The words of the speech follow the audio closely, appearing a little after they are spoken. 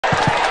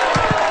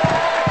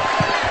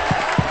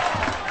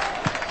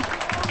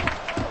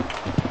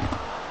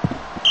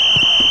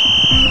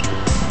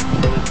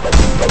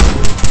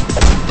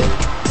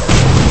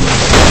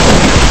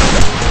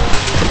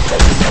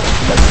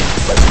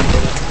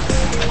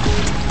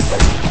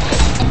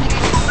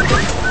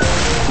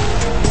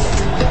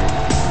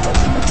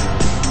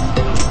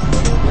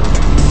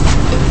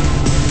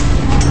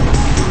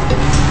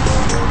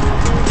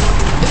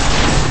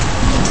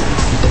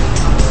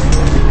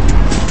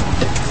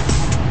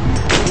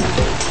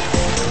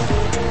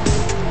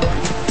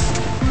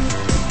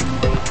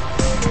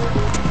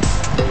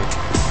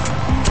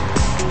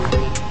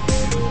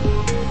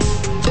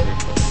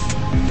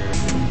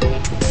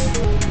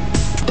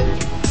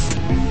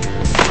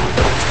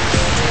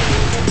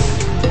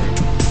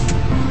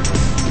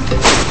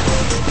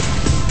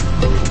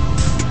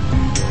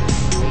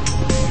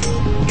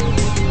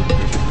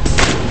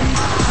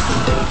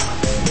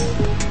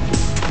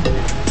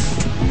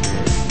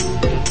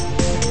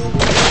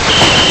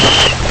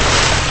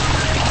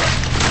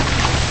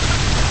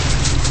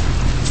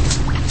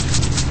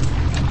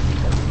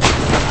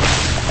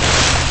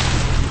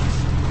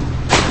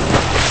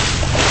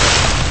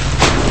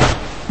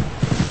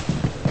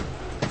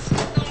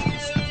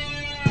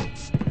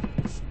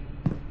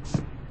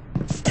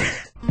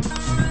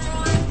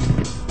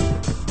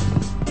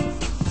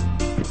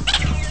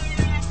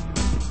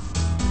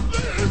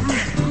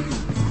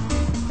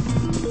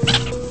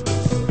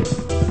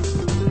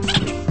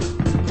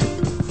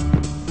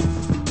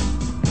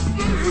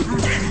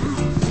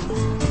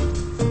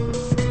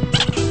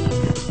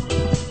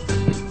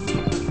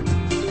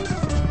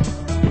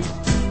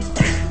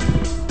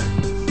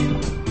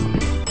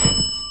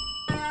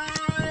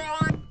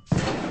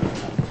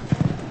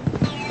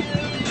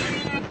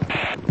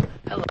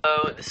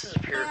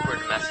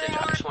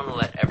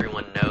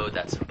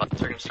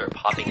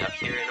popping up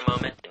here in a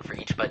moment, and for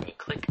each button you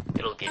click,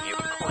 it'll give you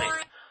a coin.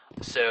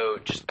 So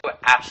just go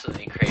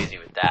absolutely crazy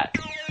with that.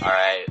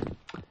 Alright,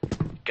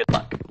 good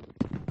luck.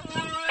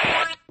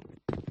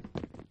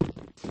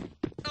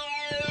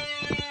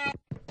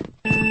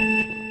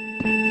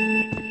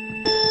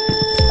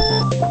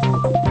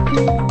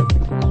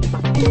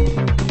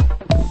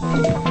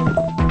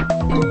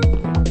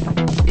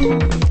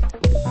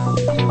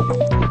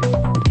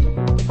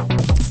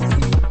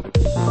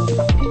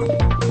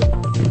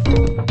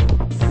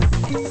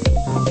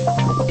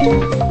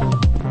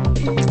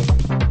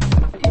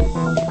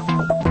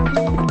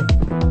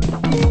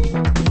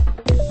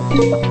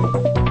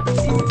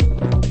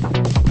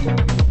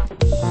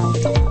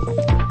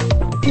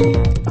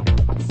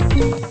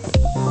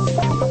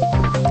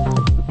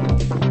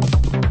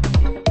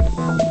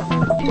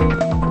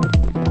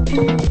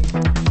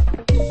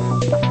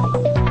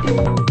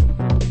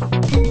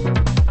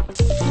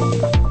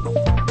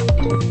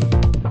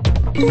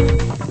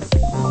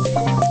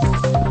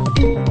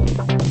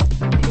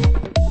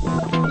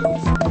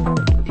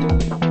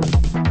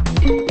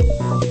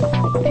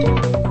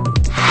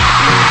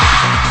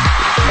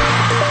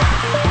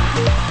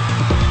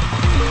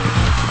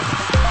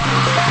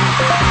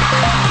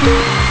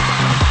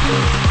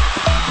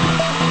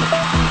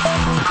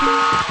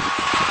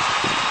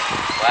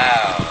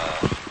 Wow,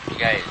 you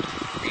guys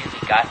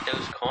really got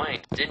those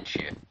coins, didn't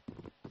you?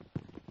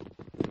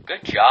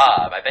 Good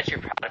job. I bet you're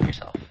proud of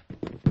yourself.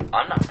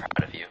 I'm not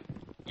proud of you.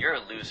 You're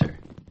a loser.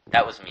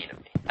 That was mean of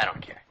me. I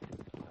don't care.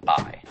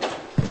 Bye.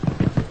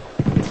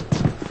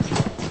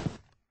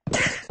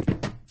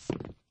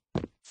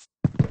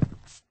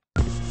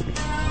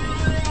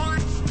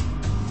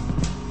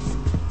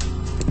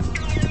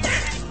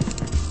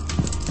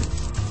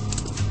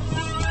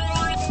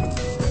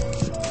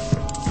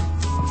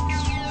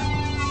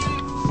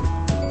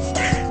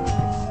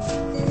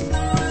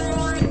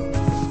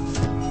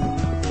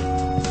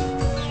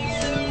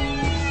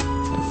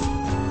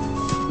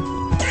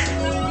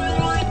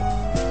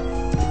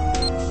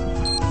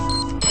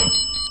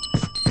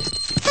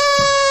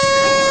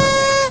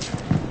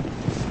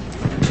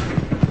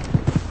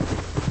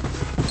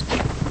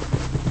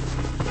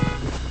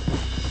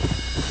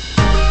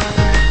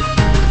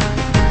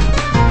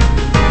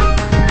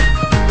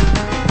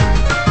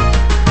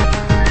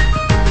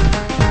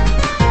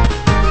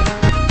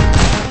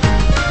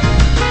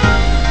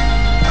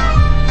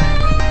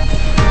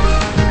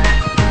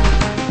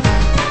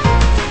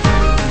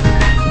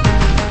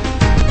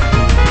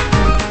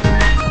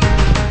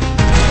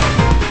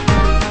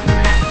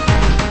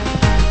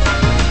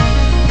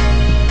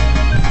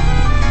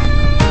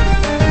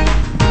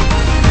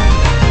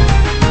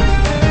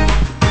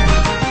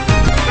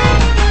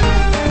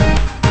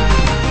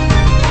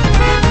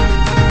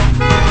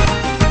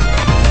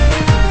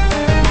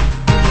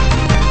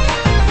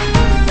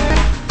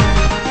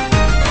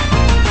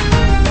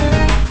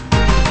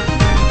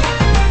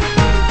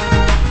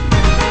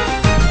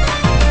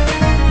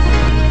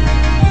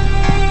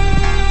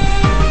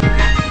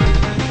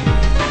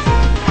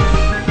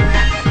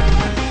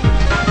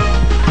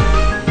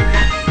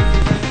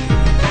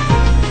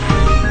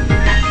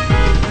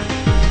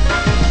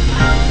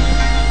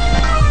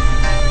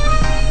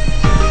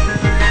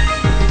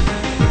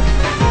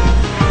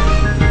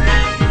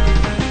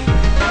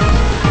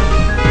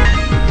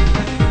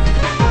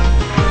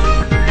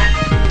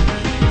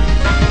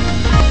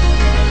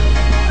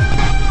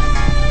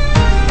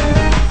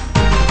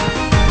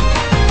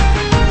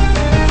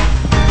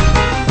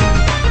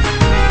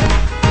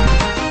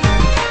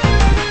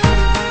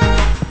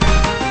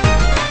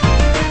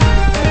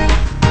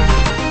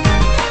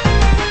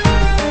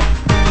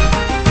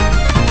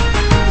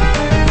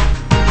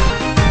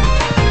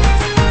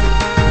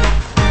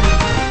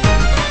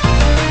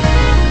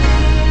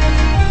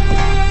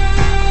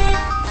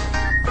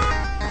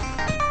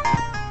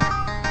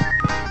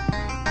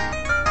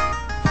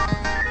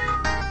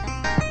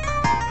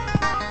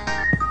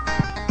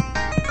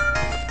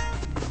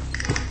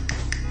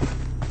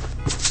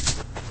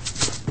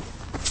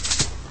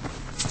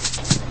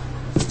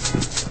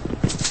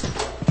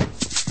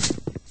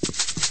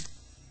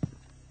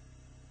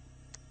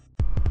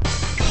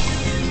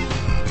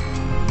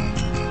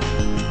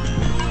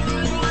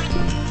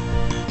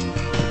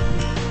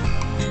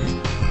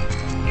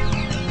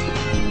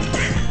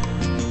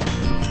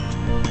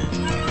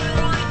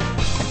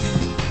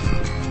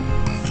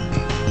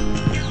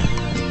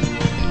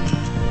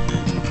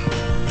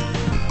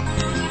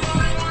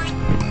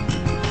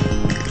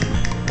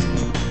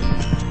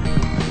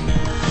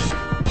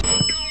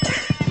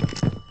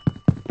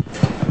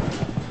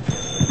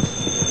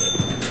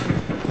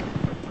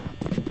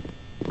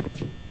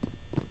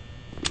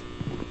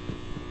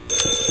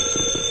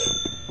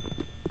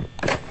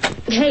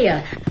 Hey,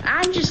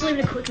 I'm just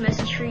leaving a quick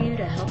message for you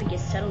to help you get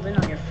settled in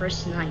on your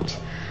first night.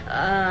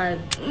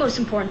 Most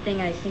important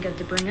thing I think of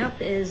to bring up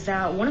is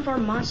that one of our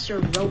monster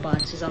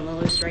robots is on the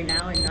loose right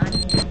now, and I'm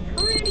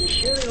pretty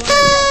sure they want to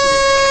attack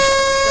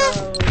you.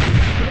 So,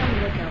 be on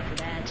the lookout for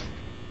that.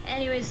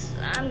 Anyways,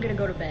 I'm gonna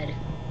go to bed.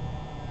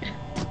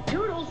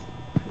 Toodles!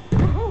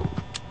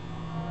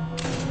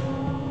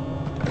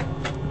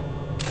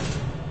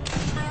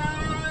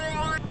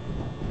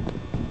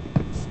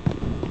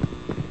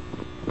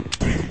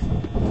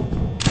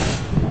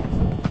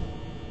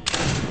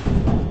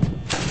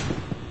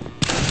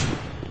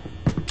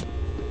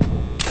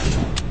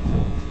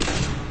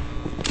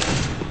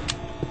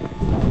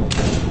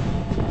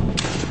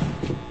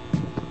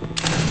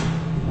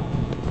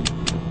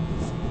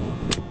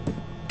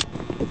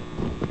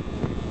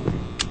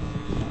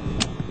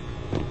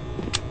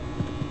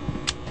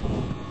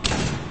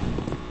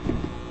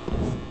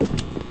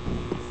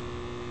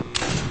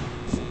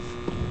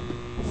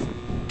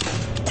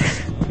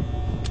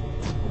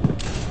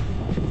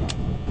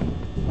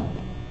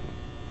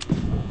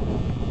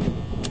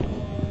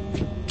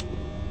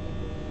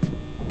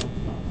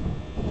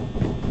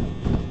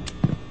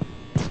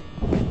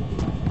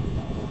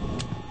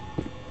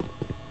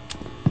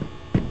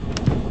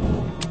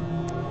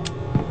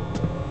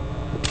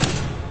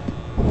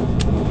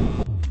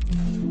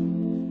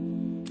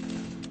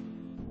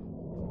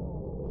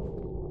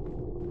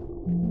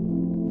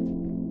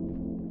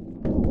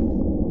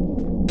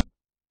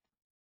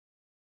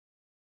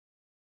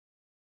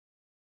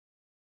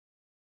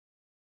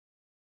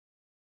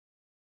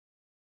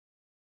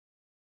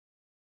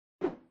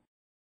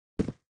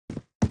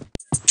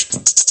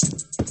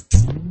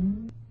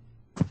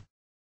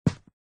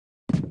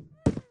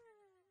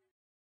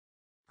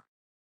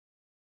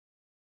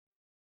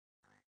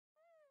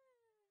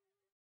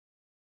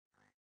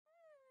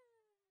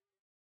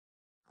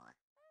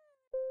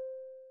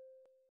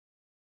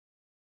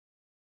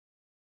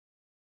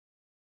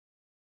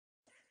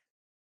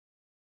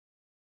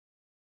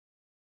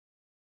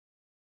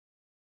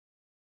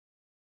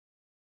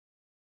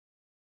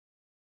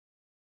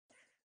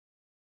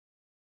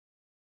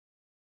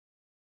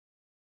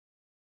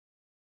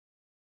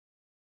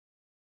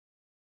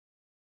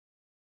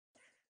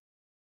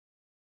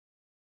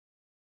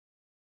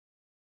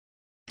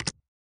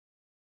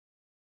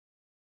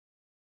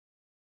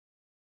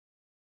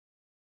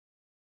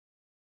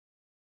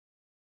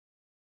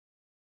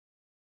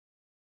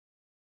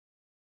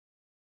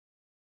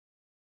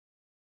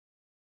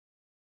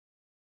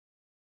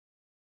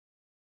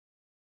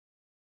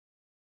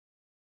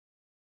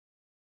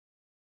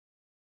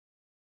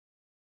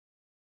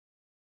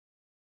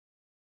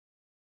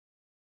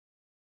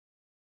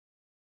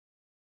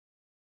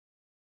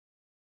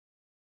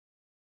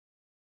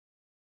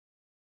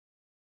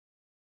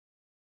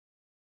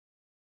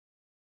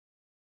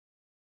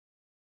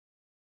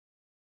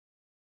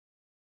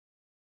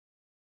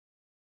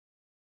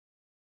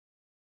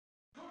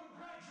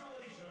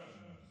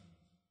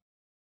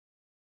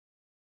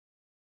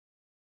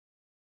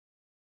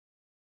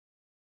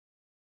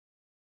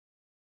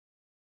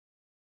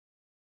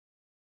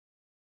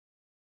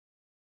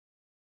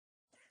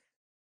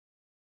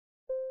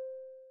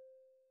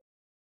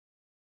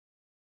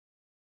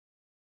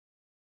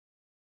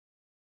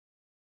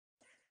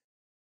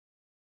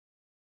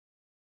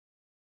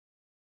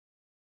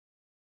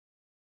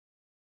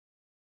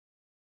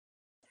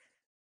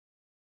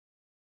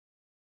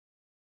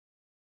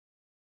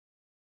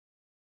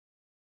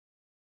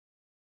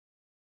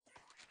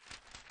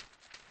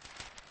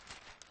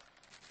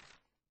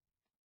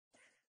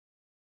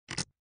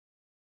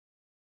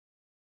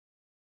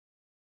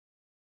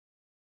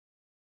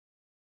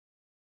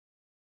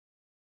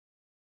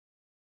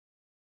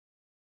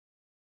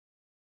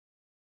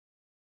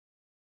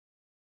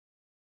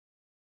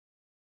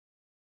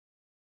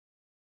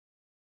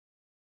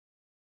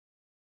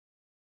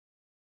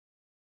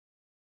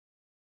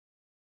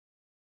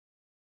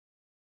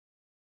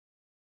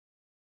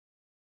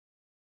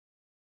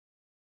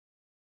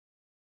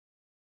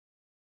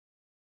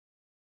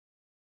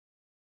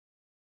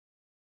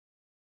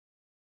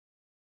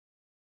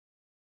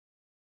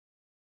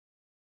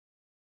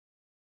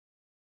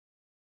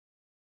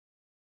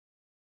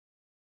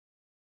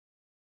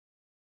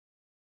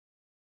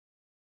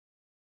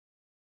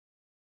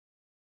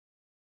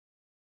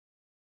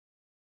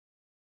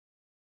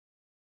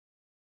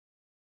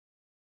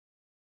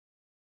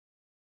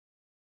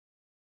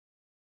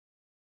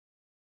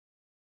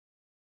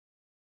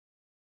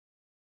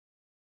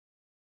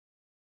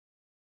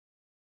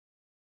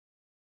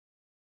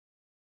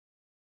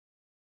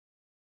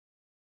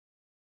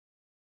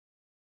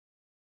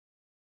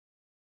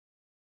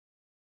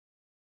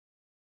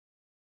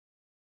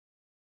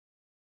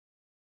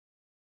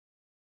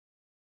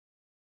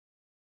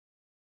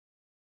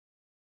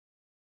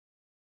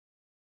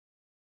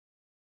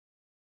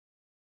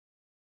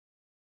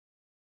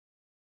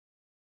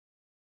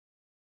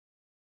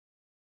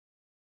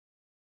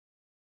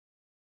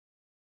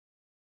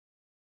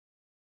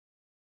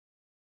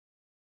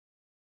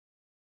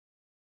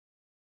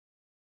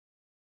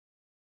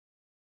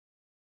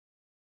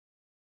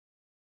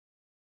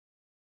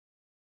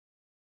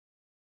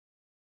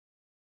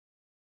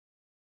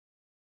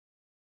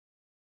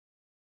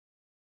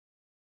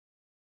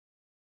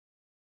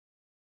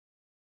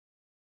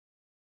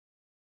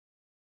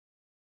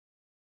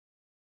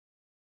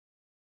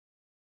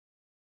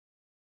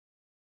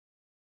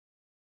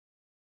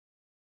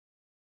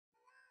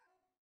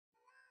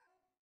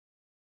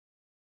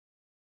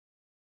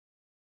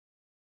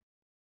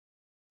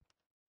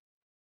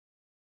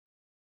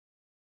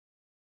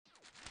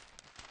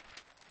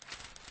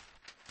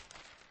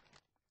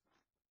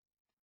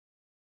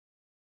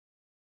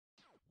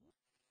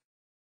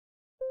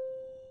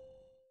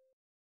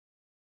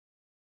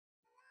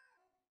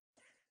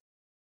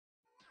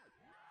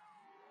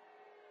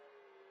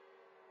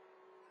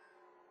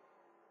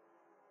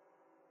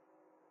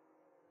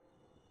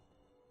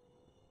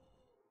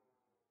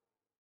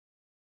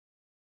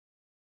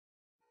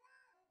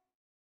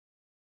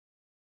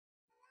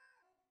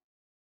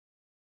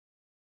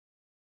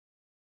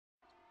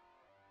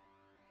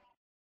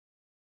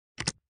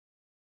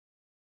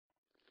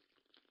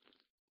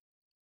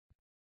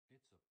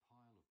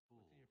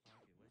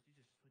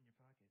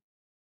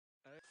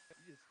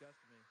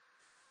 disgust me.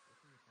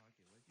 What's in your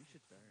pocket? What You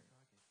should burn.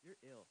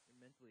 You're ill. You're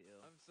mentally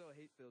ill. I'm so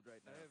hate-filled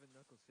right now. I have a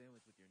knuckle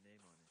sandwich with your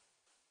name on it.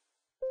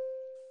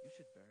 You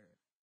should burn.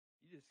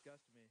 You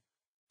disgust me.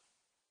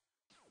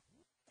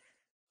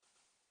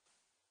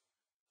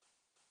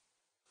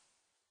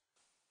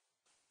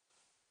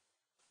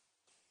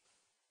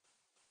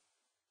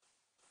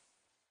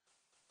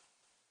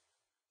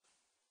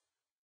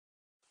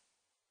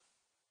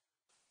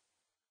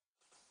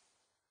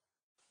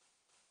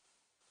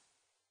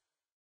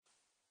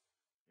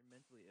 You're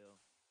mentally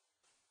ill.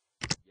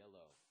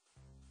 Yellow.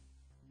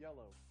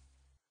 Yellow.